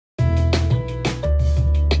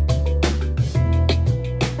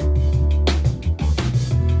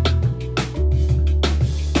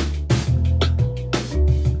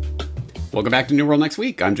Welcome back to New World Next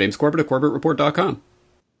Week. I'm James Corbett of CorbettReport.com.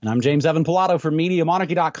 And I'm James Evan Pilato from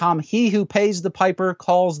MediaMonarchy.com. He who pays the piper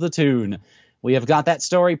calls the tune. We have got that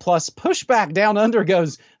story, plus Pushback Down Under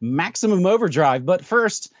goes maximum overdrive. But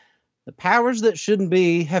first, the powers that shouldn't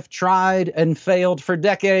be have tried and failed for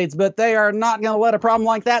decades, but they are not going to let a problem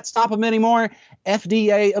like that stop them anymore.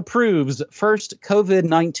 FDA approves first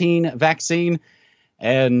COVID-19 vaccine.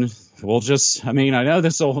 And we'll just, I know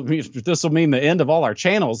this will mean the end of all our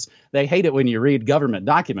channels. They hate it when you read government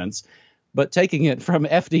documents. But taking it from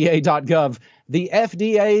FDA.gov, the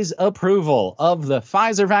FDA's approval of the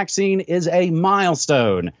Pfizer vaccine is a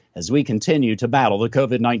milestone as we continue to battle the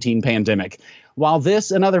COVID-19 pandemic. While this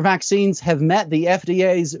and other vaccines have met the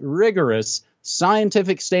FDA's rigorous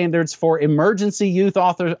scientific standards for emergency use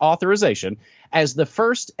authorization, as the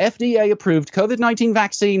first FDA-approved COVID-19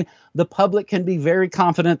 vaccine, the public can be very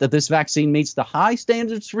confident that this vaccine meets the high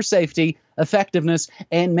standards for safety, effectiveness,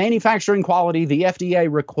 and manufacturing quality the FDA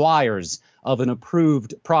requires of an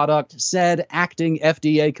approved product, said acting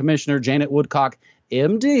FDA Commissioner Janet Woodcock,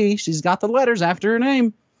 MD. She's got the letters after her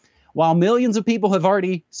name. While millions of people have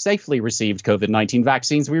already safely received COVID-19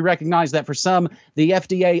 vaccines, we recognize that for some, the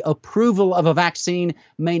FDA approval of a vaccine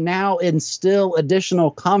may now instill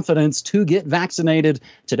additional confidence to get vaccinated.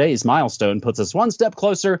 Today's milestone puts us one step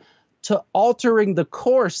closer to altering the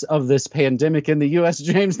course of this pandemic in the U.S.,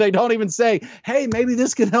 James. They don't even say, hey, maybe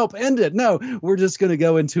this can help end it. No, we're just going to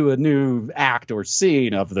go into a new act or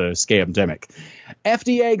scene of the scamdemic.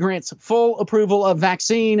 FDA grants full approval of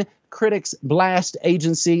vaccine. Critics blast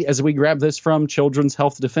agency, as we grab this from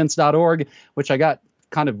children'shealthdefense.org, which I got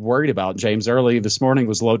kind of worried about, James. Early this morning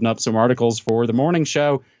was loading up some articles for the morning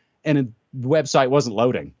show, and the website wasn't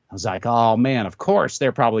loading. I was like, oh, man, of course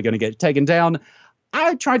they're probably going to get taken down.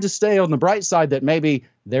 I tried to stay on the bright side that maybe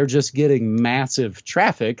they're just getting massive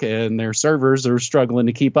traffic and their servers are struggling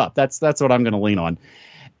to keep up. That's what I'm going to lean on.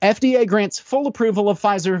 FDA grants full approval of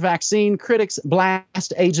Pfizer vaccine. Critics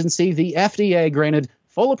blast agency. The FDA granted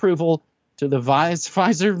full approval to the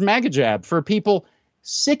Pfizer MagaJab for people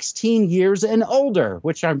 16 years and older,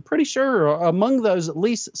 which I'm pretty sure are among those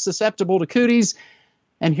least susceptible to cooties.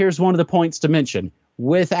 And here's one of the points to mention.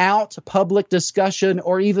 Without public discussion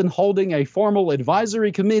or even holding a formal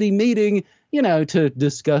advisory committee meeting, to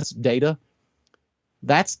discuss data.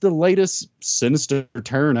 That's the latest sinister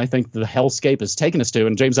turn I think the hellscape has taken us to.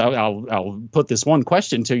 And James, I'll put this one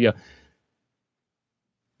question to you.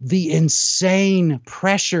 The insane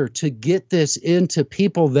pressure to get this into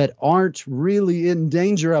people that aren't really in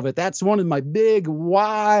danger of it. That's one of my big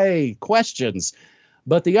why questions.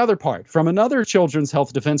 But the other part, from another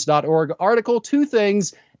children'shealthdefense.org article, two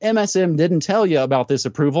things MSM didn't tell you about this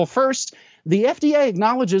approval. First, the FDA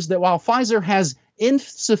acknowledges that while Pfizer has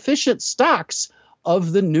insufficient stocks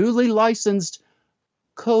of the newly licensed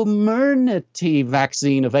Comirnaty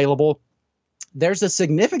vaccine available, there's a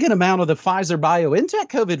significant amount of the Pfizer-BioNTech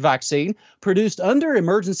COVID vaccine produced under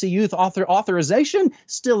emergency use authorization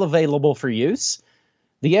still available for use.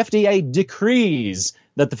 The FDA decrees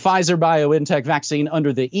that the Pfizer-BioNTech vaccine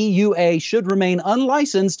under the EUA should remain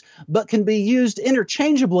unlicensed, but can be used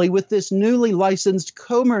interchangeably with this newly licensed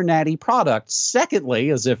Comirnaty product.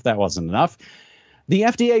 Secondly, as if that wasn't enough, the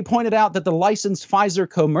FDA pointed out that the licensed Pfizer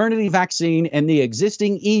Comirnaty vaccine and the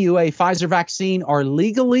existing EUA Pfizer vaccine are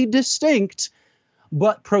legally distinct,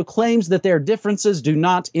 but proclaims that their differences do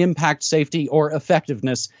not impact safety or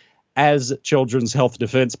effectiveness. As Children's Health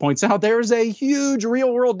Defense points out, there is a huge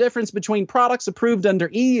real-world difference between products approved under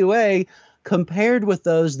EUA compared with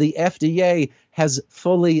those the FDA has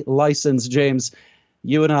fully licensed. James,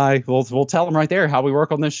 you and I, we'll tell them right there how we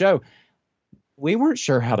work on this show. We weren't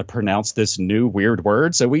sure how to pronounce this new weird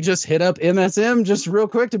word, so we just hit up MSM just real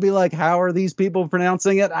quick to be like, how are these people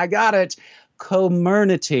pronouncing it? I got it.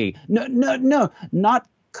 Comirnaty. No, not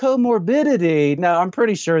comorbidity. No, I'm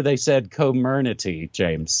pretty sure they said Comirnaty,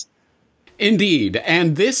 James. Indeed,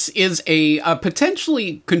 and this is a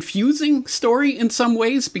potentially confusing story in some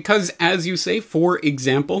ways because, as you say, for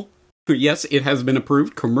example, yes, it has been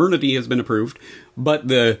approved, Comirnaty has been approved, but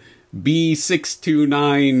the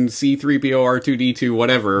B629C3PO-R2D2,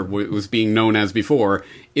 whatever was being known as before,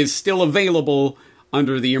 is still available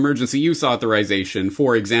under the emergency use authorization,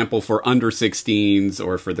 for example, for under 16s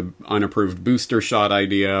or for the unapproved booster shot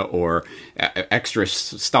idea or extra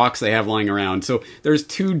stocks they have lying around. So there's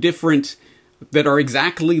two different that are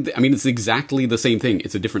exactly, it's exactly the same thing.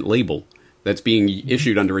 It's a different label that's being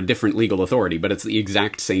issued under a different legal authority, but it's the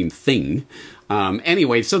exact same thing.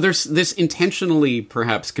 Anyway, so there's this intentionally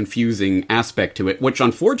perhaps confusing aspect to it, which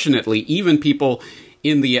unfortunately even people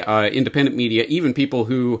in the independent media, even people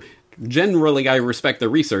who generally I respect the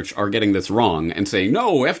research, are getting this wrong and saying,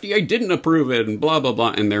 no, FDA didn't approve it and blah, blah,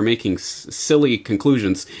 blah, and they're making silly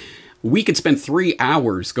conclusions. We could spend 3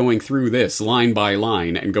 hours going through this line by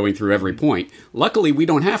line and going through every point. Luckily, we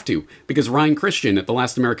don't have to, because Ryan Christian at The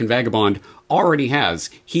Last American Vagabond already has.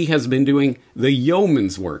 He has been doing the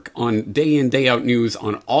yeoman's work on day in, day out news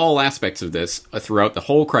on all aspects of this throughout the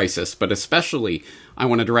whole crisis, but especially I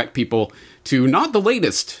want to direct people to not the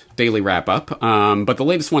latest daily wrap-up, but the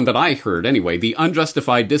latest one that I heard anyway, the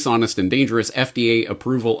unjustified, dishonest, and dangerous FDA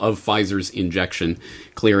approval of Pfizer's injection,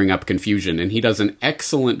 clearing up confusion. And he does an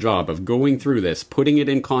excellent job of going through this, putting it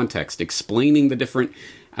in context, explaining the different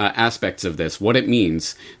aspects of this, what it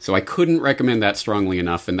means. So I couldn't recommend that strongly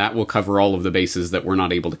enough, and that will cover all of the bases that we're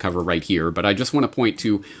not able to cover right here. But I just want to point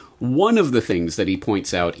to one of the things that he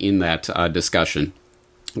points out in that discussion,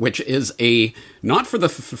 which is not for the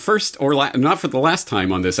first or not for the last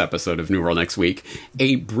time on this episode of New World Next Week,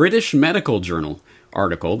 a British medical journal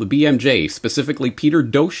article, the BMJ, specifically Peter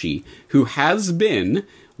Doshi, who has been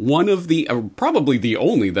one of the, probably the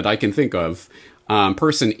only that I can think of,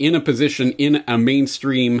 person in a position in a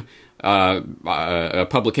mainstream a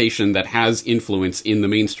publication that has influence in the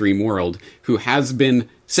mainstream world, who has been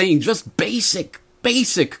saying just basic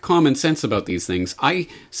common sense about these things. I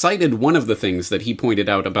cited one of the things that he pointed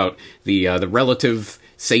out about the relative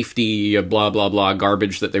safety blah blah blah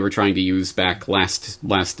garbage that they were trying to use back last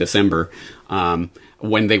December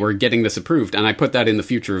when they were getting this approved, and I put that in the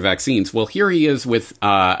future of vaccines. Well, here he is with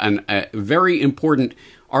a very important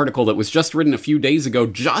article that was just written a few days ago,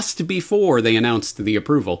 just before they announced the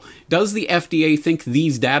approval. Does the FDA think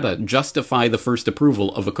these data justify the first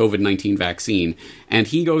approval of a COVID-19 vaccine? And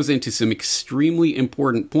he goes into some extremely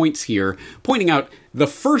important points here, pointing out the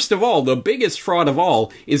first of all, the biggest fraud of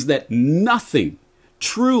all, is that nothing,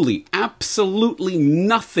 truly, absolutely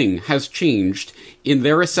nothing has changed in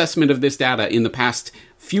their assessment of this data in the past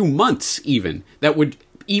few months even, that would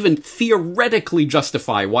even theoretically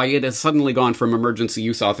justify why it has suddenly gone from emergency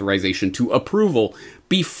use authorization to approval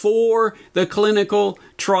before the clinical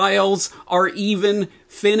trials are even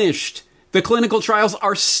finished. The clinical trials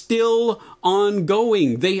are still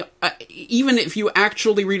ongoing. They, even if you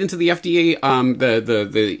actually read into the FDA,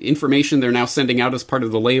 the information they're now sending out as part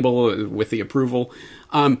of the label with the approval,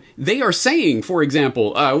 they are saying, for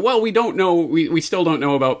example, well, we don't know, we still don't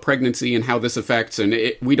know about pregnancy and how this affects, and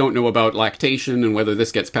we don't know about lactation and whether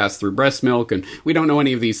this gets passed through breast milk, and we don't know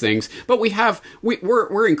any of these things. But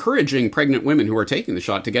we're encouraging pregnant women who are taking the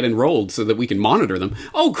shot to get enrolled so that we can monitor them.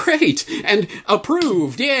 Oh, great! And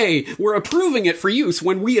approved! Yay! We're approving it for use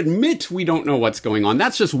when we admit we don't know what's going on.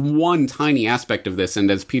 That's just one tiny aspect of this,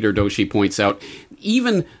 and as Peter Doshi points out,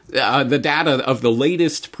 even the data of the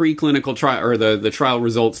latest preclinical trial, or the trial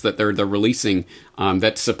results that they're releasing,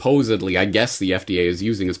 that supposedly, I guess, the FDA is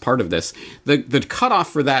using as part of this, the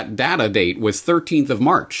cutoff for that data date was 13th of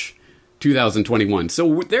March, 2021.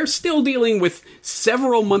 So they're still dealing with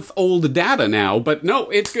several month old data now, but no,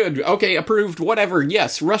 it's good. Okay, approved, whatever.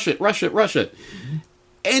 Yes, rush it. Mm-hmm.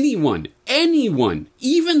 Anyone,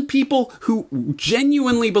 even people who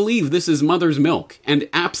genuinely believe this is mother's milk and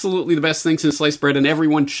absolutely the best thing since sliced bread and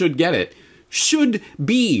everyone should get it, should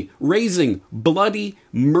be raising bloody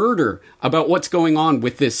murder about what's going on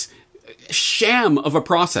with this sham of a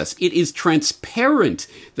process. It is transparent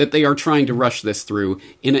that they are trying to rush this through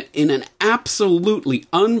in an absolutely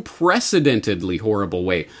unprecedentedly horrible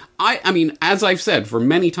way. I mean, as I've said for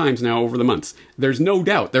many times now over the months, there's no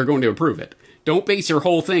doubt they're going to approve it. Don't base your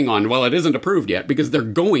whole thing on, well, it isn't approved yet, because they're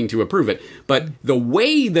going to approve it. But the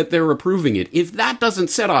way that they're approving it, if that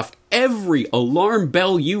doesn't set off every alarm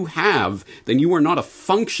bell you have, then you are not a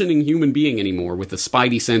functioning human being anymore with a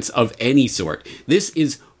spidey sense of any sort. This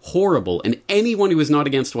is horrible, and anyone who is not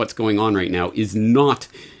against what's going on right now is not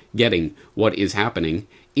getting what is happening.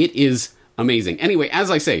 It is amazing. Anyway,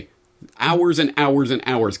 as I say, hours and hours and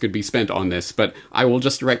hours could be spent on this, but I will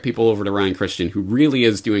just direct people over to Ryan Christian, who really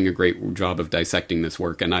is doing a great job of dissecting this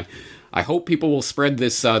work, and I hope people will spread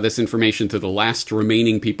this information to the last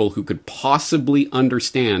remaining people who could possibly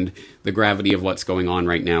understand the gravity of what's going on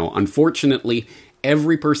right now. Unfortunately,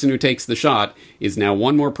 every person who takes the shot is now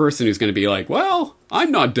one more person who's going to be like, well,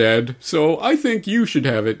 I'm not dead, so I think you should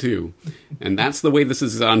have it too. And that's the way this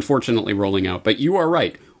is unfortunately rolling out. But you are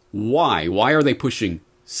right. Why? Why are they pushing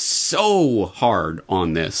so hard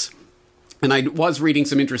on this? And I was reading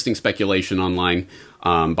some interesting speculation online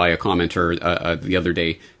by a commenter the other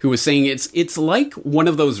day who was saying it's like one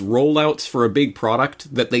of those rollouts for a big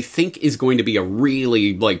product that they think is going to be a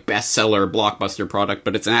really like bestseller blockbuster product,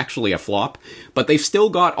 but it's actually a flop. But they've still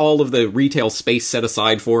got all of the retail space set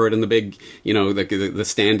aside for it and the big, the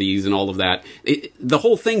standees and all of that. The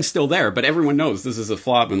whole thing's still there, but everyone knows this is a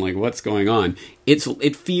flop and like what's going on.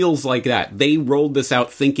 It feels like that. They rolled this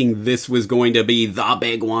out thinking this was going to be the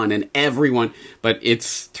big one and everyone, but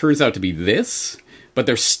turns out to be this. But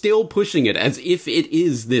they're still pushing it as if it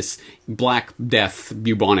is this Black Death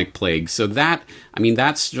bubonic plague. So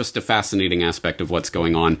that's just a fascinating aspect of what's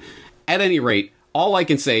going on. At any rate, all I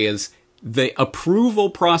can say is the approval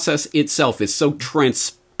process itself is so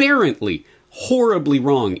transparently, horribly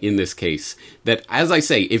wrong in this case that, as I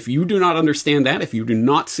say, if you do not understand that, if you do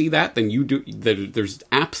not see that, then there's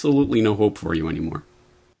absolutely no hope for you anymore.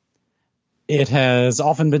 It has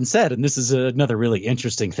often been said, and this is another really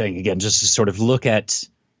interesting thing, again, just to sort of look at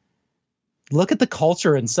the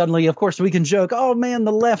culture, and suddenly, of course, we can joke, oh man,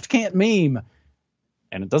 the left can't meme.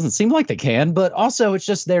 And it doesn't seem like they can, but also it's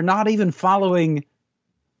just they're not even following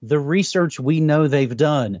the research we know they've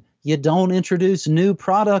done. You don't introduce new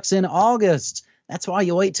products in August. That's why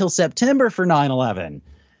you wait till September for 9/11.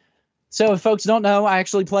 So if folks don't know, I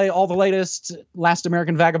actually play all the latest Last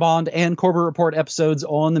American Vagabond and Corbett Report episodes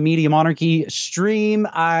on the Media Monarchy stream.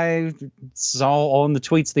 I saw on the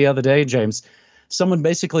tweets the other day, James, someone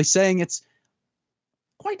basically saying it's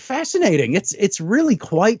quite fascinating. It's really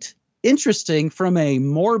quite interesting from a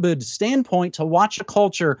morbid standpoint to watch a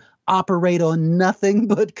culture operate on nothing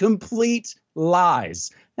but complete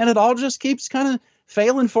lies. And it all just keeps kind of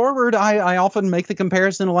failing forward. I often make the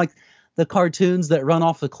comparison of like the cartoons that run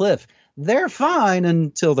off the cliff. They're fine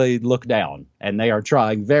until they look down, and they are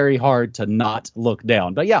trying very hard to not look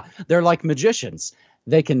down. But yeah, they're like magicians.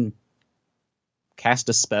 They can cast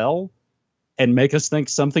a spell and make us think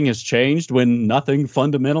something has changed when nothing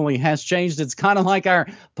fundamentally has changed. It's kind of like our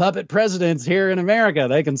puppet presidents here in America.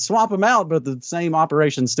 They can swap them out, but the same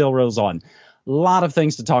operation still rolls on. A lot of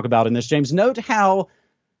things to talk about in this, James. Note how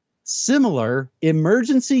similar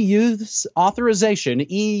emergency use authorization,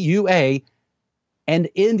 EUA, and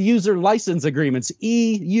end-user license agreements,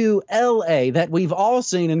 EULA, that we've all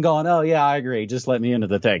seen and gone, oh, yeah, I agree. Just let me into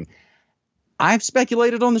the thing. I've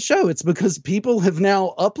speculated on the show. It's because people have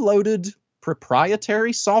now uploaded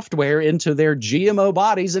proprietary software into their GMO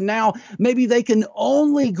bodies, and now maybe they can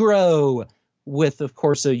only grow with, of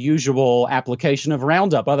course, a usual application of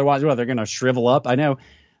Roundup. Otherwise, well, they're going to shrivel up. I know,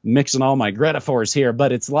 mixing all my gretaphors here,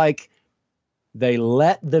 but it's like they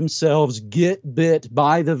let themselves get bit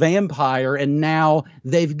by the vampire, and now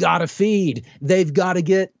they've got to feed. They've got to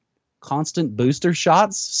get constant booster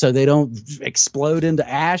shots so they don't explode into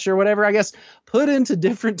ash or whatever. I guess, put into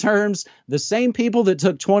different terms, the same people that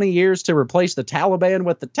took 20 years to replace the Taliban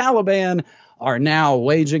with the Taliban are now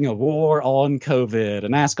waging a war on COVID.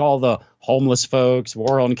 And ask all the homeless folks,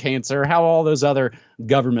 war on cancer, how all those other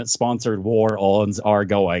government-sponsored war-ons are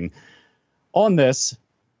going. On this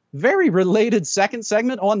very related second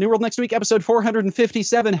segment on New World Next Week, episode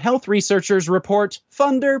 457, health researchers report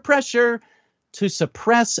funder pressure to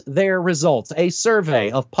suppress their results. A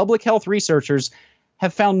survey of public health researchers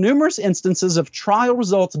have found numerous instances of trial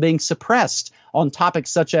results being suppressed on topics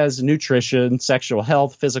such as nutrition, sexual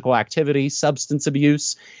health, physical activity, substance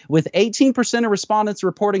abuse, with 18% of respondents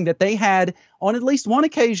reporting that they had, on at least one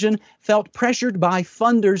occasion, felt pressured by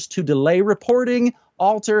funders to delay reporting,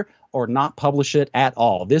 alter, or not publish it at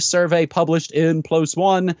all. This survey, published in PLOS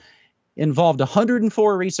One, involved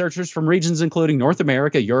 104 researchers from regions including North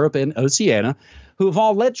America, Europe, and Oceania, who have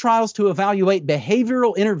all led trials to evaluate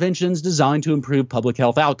behavioral interventions designed to improve public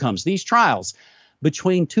health outcomes. These trials,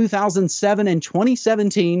 between 2007 and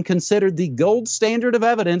 2017, considered the gold standard of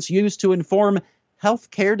evidence used to inform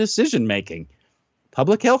healthcare decision-making.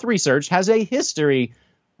 Public health research has a history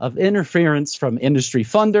of interference from industry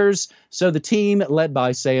funders, so the team, led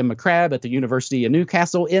by Sam McCrabb at the University of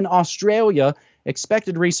Newcastle in Australia,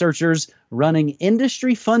 expected researchers running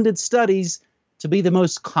industry-funded studies to be the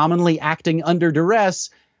most commonly acting under duress,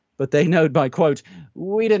 but they note by quote,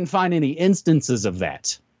 "We didn't find any instances of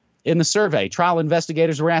that." In the survey, trial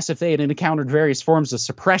investigators were asked if they had encountered various forms of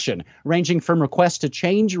suppression, ranging from requests to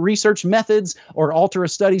change research methods or alter a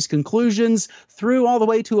study's conclusions, through all the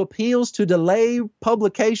way to appeals to delay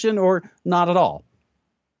publication or not at all.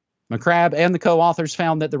 McCrabb and the co-authors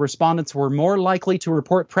found that the respondents were more likely to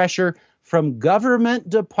report pressure from government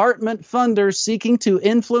department funders seeking to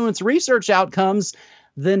influence research outcomes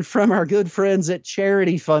than from our good friends at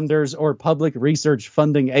charity funders or public research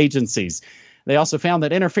funding agencies. They also found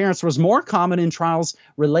that interference was more common in trials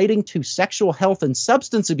relating to sexual health and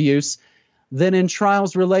substance abuse, than in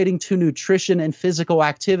trials relating to nutrition and physical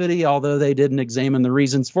activity, although they didn't examine the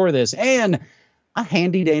reasons for this. And a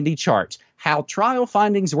handy-dandy chart, how trial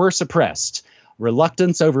findings were suppressed.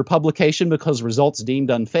 Reluctance over publication because results deemed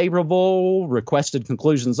unfavorable, requested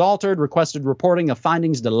conclusions altered, requested reporting of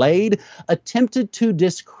findings delayed, attempted to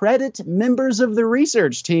discredit members of the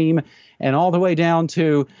research team, and all the way down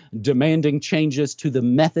to demanding changes to the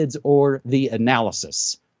methods or the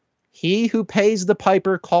analysis. He who pays the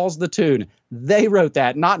piper calls the tune. They wrote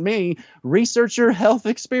that, not me. Researcher Health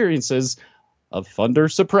Experiences of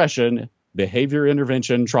Funder Suppression, Behavior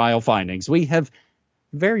Intervention Trial Findings. We have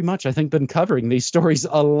very much, I think, been covering these stories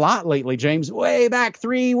a lot lately, James. Way back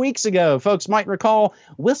 3 weeks ago, folks might recall,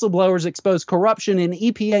 whistleblowers exposed corruption in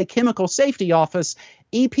EPA Chemical Safety Office.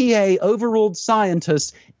 EPA overruled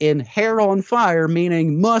scientists in hair on fire,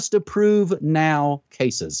 meaning must approve now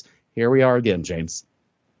cases. Here we are again, James.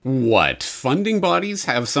 What? Funding bodies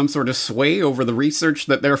have some sort of sway over the research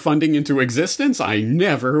that they're funding into existence? I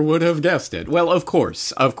never would have guessed it. Well, of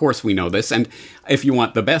course we know this, and if you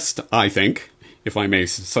want the best, I think, if I may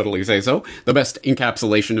subtly say so, the best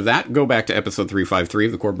encapsulation of that, go back to episode 353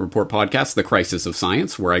 of the Corbin Report podcast, The Crisis of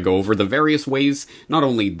Science, where I go over the various ways, not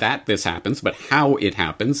only that this happens, but how it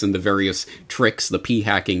happens, and the various tricks, the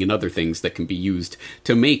p-hacking and other things that can be used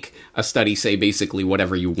to make a study say basically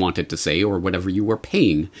whatever you want it to say, or whatever you were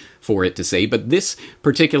paying for it to say. But this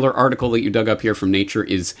particular article that you dug up here from Nature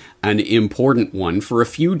is an important one for a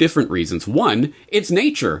few different reasons. One, it's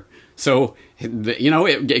Nature. So, you know,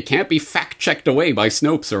 it can't be fact-checked away by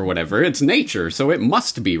Snopes or whatever. It's Nature, so it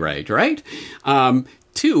must be right?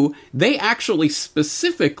 Two, they actually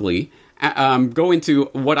specifically go into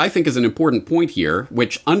what I think is an important point here,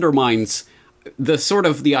 which undermines the sort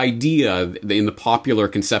of the idea in the popular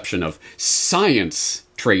conception of science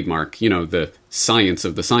trademark, you know, the science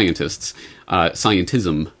of the scientists,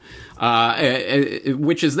 scientism.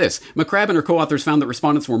 Which is this. McCrabb and her co-authors found that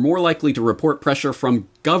respondents were more likely to report pressure from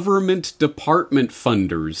government department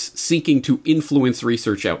funders seeking to influence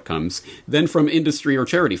research outcomes than from industry or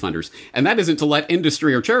charity funders. And that isn't to let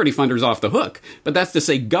industry or charity funders off the hook, but that's to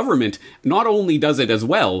say government not only does it as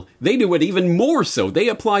well, they do it even more so. They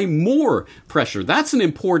apply more pressure. That's an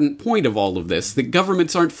important point of all of this, that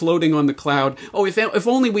governments aren't floating on the cloud. Oh, if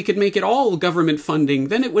only we could make it all government funding,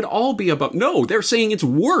 then it would all be about... No, they're saying it's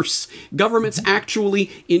worse. Governments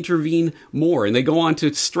actually intervene more, and they go on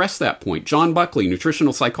to stress that point. John Buckley,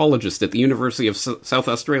 nutritional psychologist at the University of South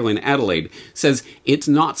Australia in Adelaide, says it's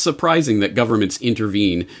not surprising that governments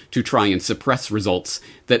intervene to try and suppress results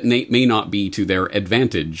that may not be to their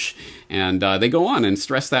advantage. And they go on and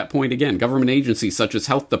stress that point again. Government agencies such as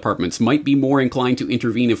health departments might be more inclined to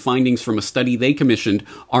intervene if findings from a study they commissioned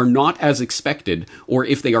are not as expected, or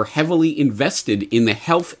if they are heavily invested in the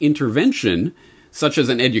health intervention, such as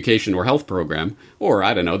an education or health program, or,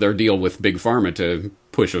 I don't know, their deal with Big Pharma to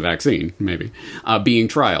push a vaccine, maybe, being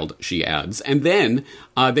trialed, she adds. And then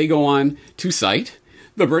they go on to cite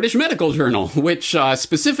the British Medical Journal, which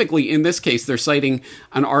specifically in this case, they're citing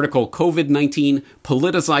an article, COVID-19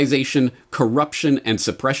 Politicization, Corruption, and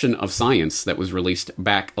Suppression of Science, that was released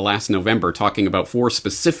back last November, talking about 4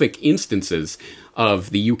 specific instances of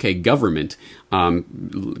the UK government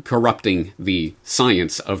corrupting the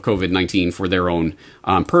science of COVID-19 for their own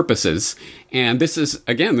purposes. And this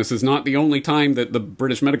is not the only time that the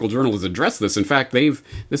British Medical Journal has addressed this. In fact,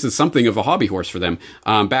 this is something of a hobby horse for them.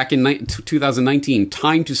 Back in 2019,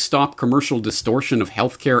 Time to Stop Commercial Distortion of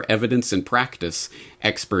Healthcare Evidence and Practice,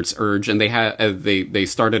 experts urge, and they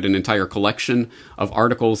started an entire collection of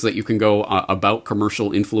articles that you can go about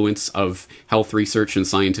commercial influence of health research and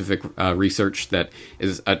scientific research. That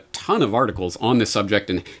is a ton of articles on this subject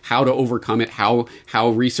and how to overcome it, how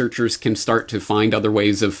researchers can start to find other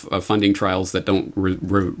ways of funding trials that don't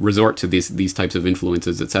resort to these types of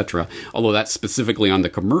influences, etc. Although that's specifically on the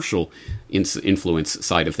commercial influence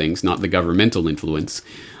side of things, not the governmental influence.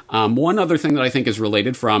 One other thing that I think is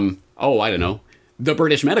related from, the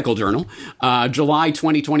British Medical Journal, July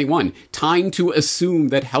 2021, time to assume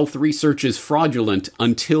that health research is fraudulent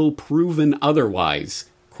until proven otherwise, ?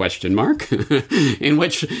 In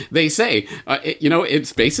which they say,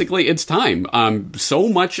 it's time. So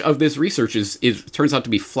much of this research turns out to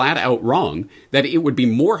be flat out wrong, that it would be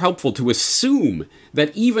more helpful to assume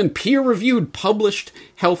that even peer-reviewed published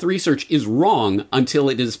health research is wrong until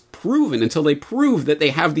it is proven, until they prove that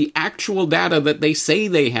they have the actual data that they say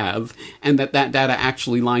they have, and that data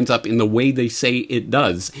actually lines up in the way they say it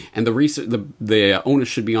does. And the onus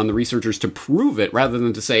should be on the researchers to prove it, rather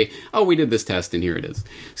than to say, oh, we did this test and here it is.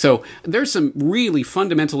 So there's some really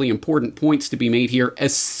fundamentally important points to be made here,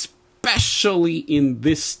 especially in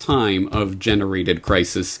this time of generated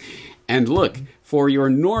crisis. And look, for your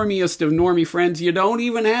normiest of normie friends, you don't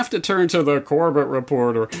even have to turn to the Corbett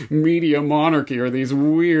Report or Media Monarchy or these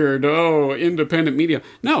weird, independent media.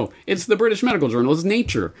 No, it's the British Medical Journal. It's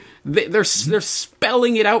Nature. They're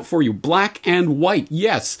spelling it out for you, black and white.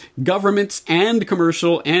 Yes, governments and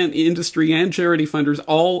commercial and industry and charity funders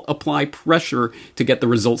all apply pressure to get the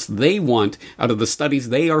results they want out of the studies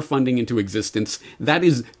they are funding into existence. That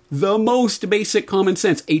is the most basic common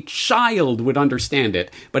sense. A child would understand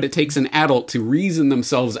it, but it takes an adult to reason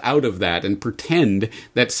themselves out of that and pretend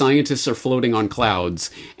that scientists are floating on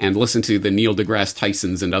clouds and listen to the Neil deGrasse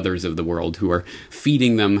Tysons and others of the world who are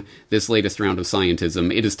feeding them this latest round of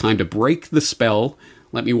scientism. It is time to break the spell.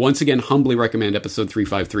 Let me once again humbly recommend episode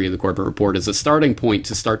 353 of the Corbett Report as a starting point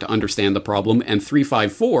to start to understand the problem, and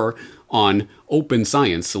 354 on open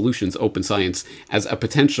science, solutions open science, as a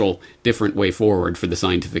potential different way forward for the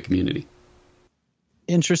scientific community.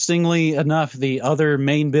 Interestingly enough, the other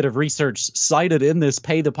main bit of research cited in this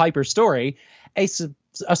Pay the Piper story, a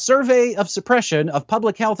survey of suppression of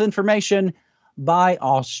public health information by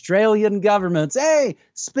Australian governments. Hey,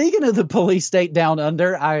 speaking of the police state down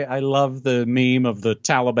under, I love the meme of the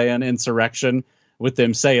Taliban insurrection with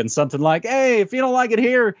them saying something like, hey, if you don't like it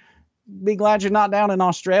here, be glad you're not down in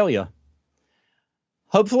Australia.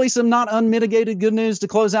 Hopefully some not unmitigated good news to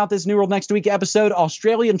close out this New World Next Week episode.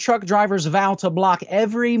 Australian truck drivers vow to block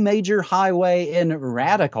every major highway in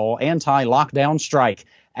radical anti-lockdown strike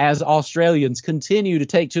as Australians continue to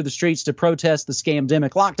take to the streets to protest the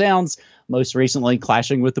scamdemic lockdowns, most recently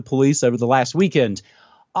clashing with the police over the last weekend.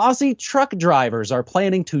 Aussie truck drivers are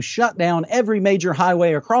planning to shut down every major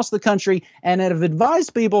highway across the country and have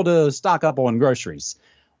advised people to stock up on groceries.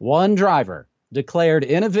 One driver declared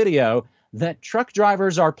in a video that truck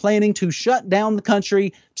drivers are planning to shut down the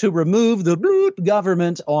country to remove the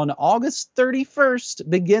government on August 31st,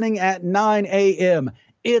 beginning at 9 a.m.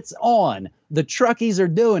 It's on. The truckies are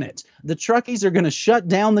doing it. The truckies are going to shut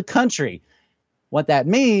down the country. What that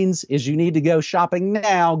means is you need to go shopping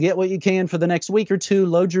now, get what you can for the next week or two,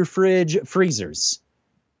 load your fridge, freezers.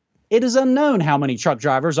 It is unknown how many truck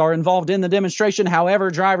drivers are involved in the demonstration. However,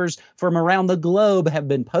 drivers from around the globe have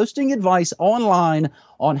been posting advice online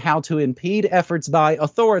on how to impede efforts by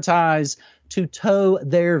authorities to tow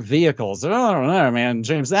their vehicles. I don't know, man,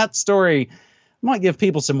 James, that story might give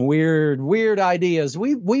people some weird ideas.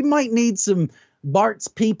 We might need some Bart's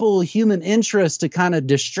People human interest to kind of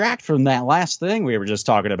distract from that last thing we were just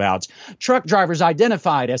talking about. Truck drivers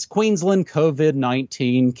identified as Queensland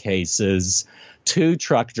COVID-19 cases. 2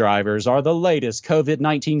 truck drivers are the latest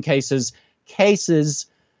COVID-19 cases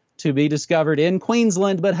to be discovered in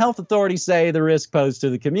Queensland, but health authorities say the risk posed to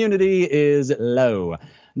the community is low.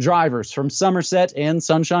 Drivers from Somerset and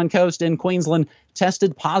Sunshine Coast in Queensland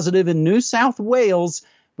tested positive in New South Wales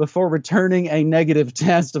before returning a negative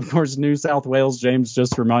test. Of course, New South Wales, James,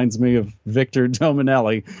 just reminds me of Victor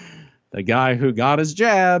Dominelli, the guy who got his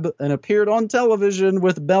jab and appeared on television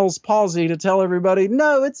with Bell's palsy to tell everybody,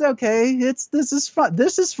 no, it's okay. This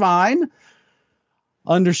is fine.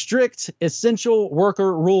 Under strict essential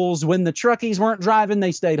worker rules, when the truckies weren't driving,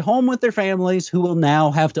 they stayed home with their families, who will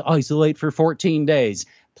now have to isolate for 14 days.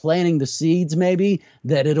 Planting the seeds, maybe,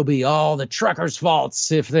 that it'll be all the truckers'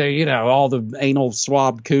 faults if they, all the anal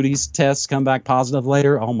swab cooties tests come back positive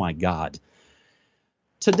later. Oh, my God.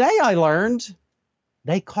 Today I learned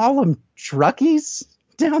they call them truckies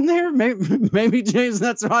down there. Maybe, James,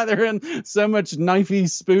 that's why they're in so much knifey,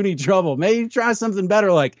 spoony trouble. Maybe try something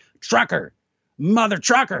better like trucker, mother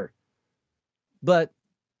trucker. But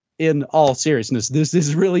in all seriousness, this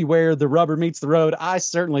is really where the rubber meets the road. I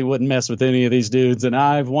certainly wouldn't mess with any of these dudes, and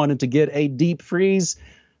I've wanted to get a deep freeze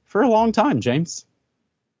for a long time, James.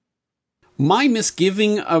 My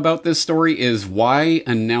misgiving about this story is why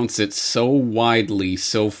announce it so widely,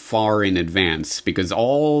 so far in advance? Because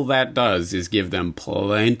all that does is give them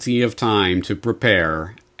plenty of time to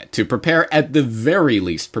prepare. To prepare, at the very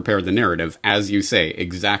least, prepare the narrative. As you say,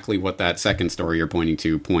 exactly what that second story you're pointing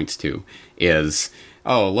to points to is,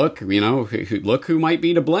 oh, look, look who might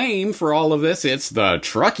be to blame for all of this. It's the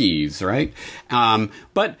truckies, right?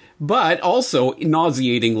 But also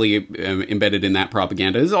nauseatingly embedded in that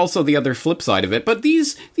propaganda is also the other flip side of it. But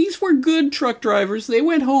these were good truck drivers. They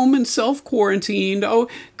went home and self-quarantined. Oh,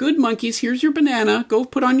 good monkeys, here's your banana. Go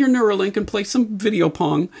put on your Neuralink and play some video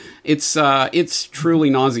pong. It's truly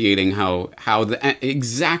nauseating how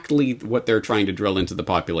exactly what they're trying to drill into the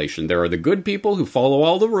population. There are the good people who follow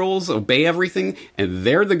all the rules, obey everything, and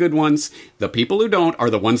They're the good ones. The people who don't are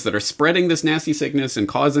the ones that are spreading this nasty sickness and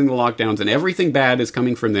causing the lockdowns, and everything bad is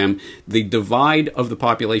coming from them. The divide of the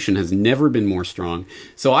population has never been more strong.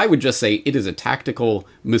 So I would just say it is a tactical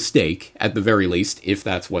mistake, at the very least, if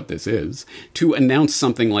that's what this is, to announce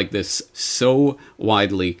something like this so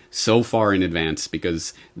widely, so far in advance,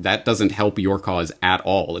 because that doesn't help your cause at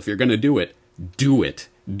all. If you're going to do it, do it.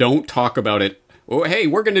 Don't talk about it. Oh, hey,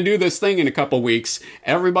 we're going to do this thing in a couple weeks.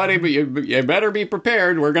 Everybody, you better be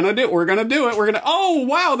prepared. We're going to do it. We're going to do it. We're going to, oh,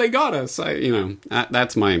 wow, they got us.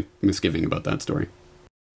 That's my misgiving about that story.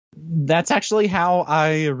 That's actually how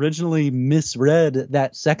I originally misread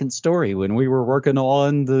that second story when we were working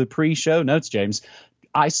on the pre-show notes, James.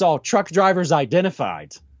 I saw truck drivers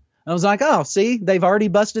identified. I was like, oh, see, they've already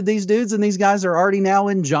busted these dudes, and these guys are already now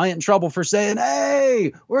in giant trouble for saying,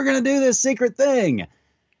 hey, we're going to do this secret thing.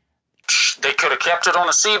 They could have kept it on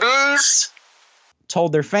the CBs.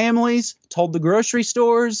 Told their families, told the grocery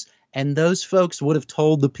stores, and those folks would have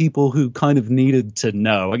told the people who kind of needed to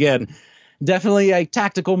know. Again, definitely a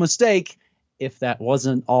tactical mistake if that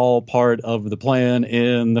wasn't all part of the plan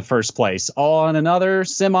in the first place. On another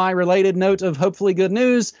semi-related note of hopefully good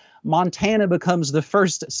news, Montana becomes the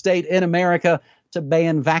first state in America to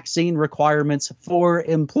ban vaccine requirements for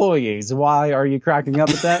employees. Why are you cracking up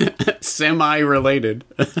at that? Semi-related.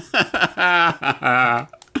 I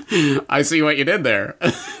see what you did there.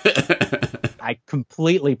 I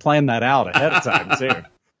completely planned that out ahead of time, too.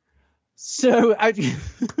 So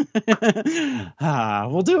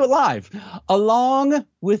we'll do it live. Along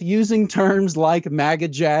with using terms like MAGA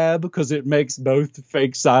jab, because it makes both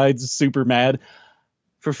fake sides super mad.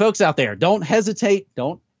 For folks out there, don't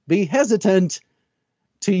be hesitant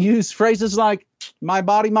to use phrases like my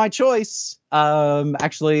body, my choice.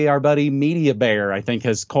 Actually, our buddy Media Bear, I think,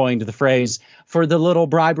 has coined the phrase for the little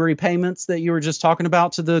bribery payments that you were just talking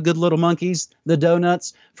about to the good little monkeys, the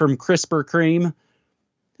donuts from Krispy Kreme.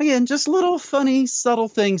 Again, just little funny, subtle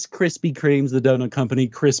things. Krispy Kreme's the donut company.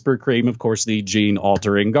 Krispy Kreme, of course, the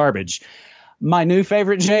gene-altering garbage. My new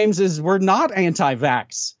favorite, James, is we're not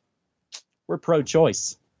anti-vax. We're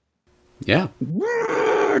pro-choice. Yeah.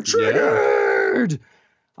 Triggered! Yeah.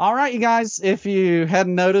 All right, you guys, if you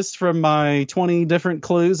hadn't noticed from my 20 different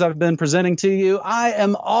clues I've been presenting to you, I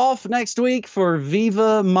am off next week for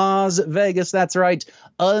Viva Maz Vegas. That's right,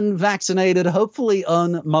 unvaccinated, hopefully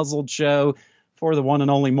unmuzzled show for the one and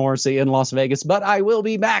only Morrissey in Las Vegas. But I will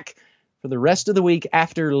be back for the rest of the week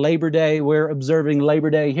after Labor Day. We're observing Labor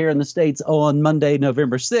Day here in the States on Monday,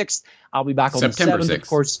 November 6th. I'll be back on September the 7th, 6th. of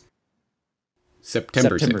course.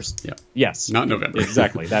 September 6th. Yeah. Yes. Not November.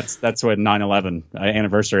 Exactly. That's when 9/11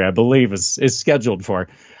 anniversary, I believe, is scheduled for.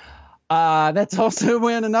 That's also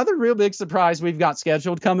when another real big surprise we've got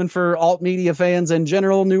scheduled coming for alt media fans in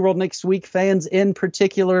general, New World Next Week fans in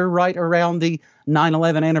particular, right around the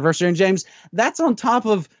 9/11 anniversary. And James, that's on top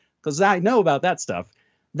of, because I know about that stuff,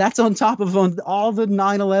 that's on top of all the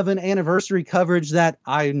 9/11 anniversary coverage that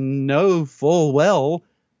I know full well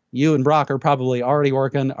you and Brock are probably already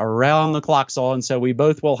working around the clock on. So we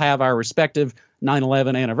both will have our respective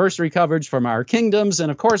 9/11 anniversary coverage from our kingdoms.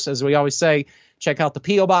 And of course, as we always say, check out the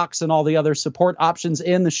P.O. Box and all the other support options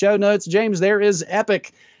in the show notes. James, there is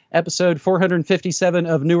epic episode 457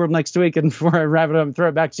 of New World Next Week. And before I wrap it up and throw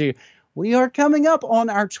it back to you, we are coming up on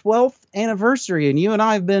our 12th anniversary. And you and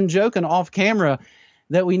I have been joking off camera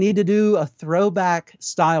that we need to do a throwback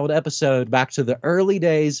styled episode back to the early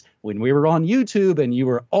days when we were on YouTube and you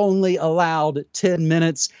were only allowed 10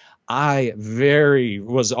 minutes. I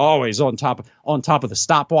was always on top of the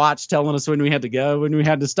stopwatch telling us when we had to go, when we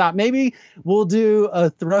had to stop. Maybe we'll do a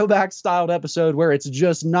throwback styled episode where it's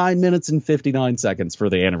just 9 minutes and 59 seconds for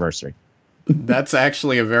the anniversary. That's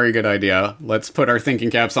actually a very good idea. Let's put our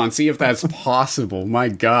thinking caps on, see if that's possible. My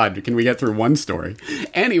God, can we get through one story?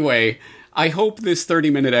 Anyway, I hope this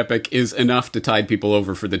 30-minute epic is enough to tide people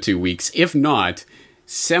over for the 2 weeks. If not,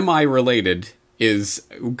 semi-related is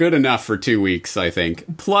good enough for 2 weeks, I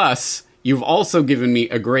think. Plus, you've also given me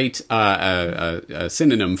a great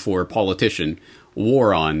synonym for politician,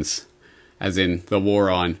 war-ons, as in the war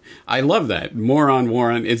on. I love that. War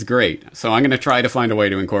on, it's great. So I'm going to try to find a way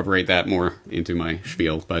to incorporate that more into my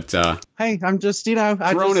spiel. But hey, I'm just,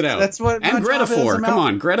 throwing it out. That's what. And Greta For, come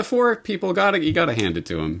on, Greta For, people you got to hand it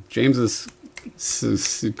to him. James is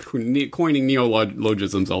coining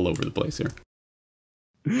neologisms all over the place here.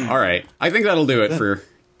 All right, I think that'll do it for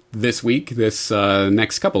this week, this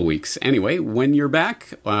next couple weeks. Anyway, when you're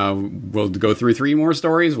back, we'll go through 3 more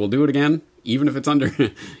stories. We'll do it again, even if it's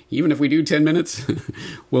even if we do 10 minutes.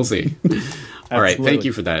 We'll see. All right, thank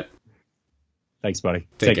you for that. Thanks, buddy.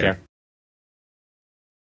 Take care.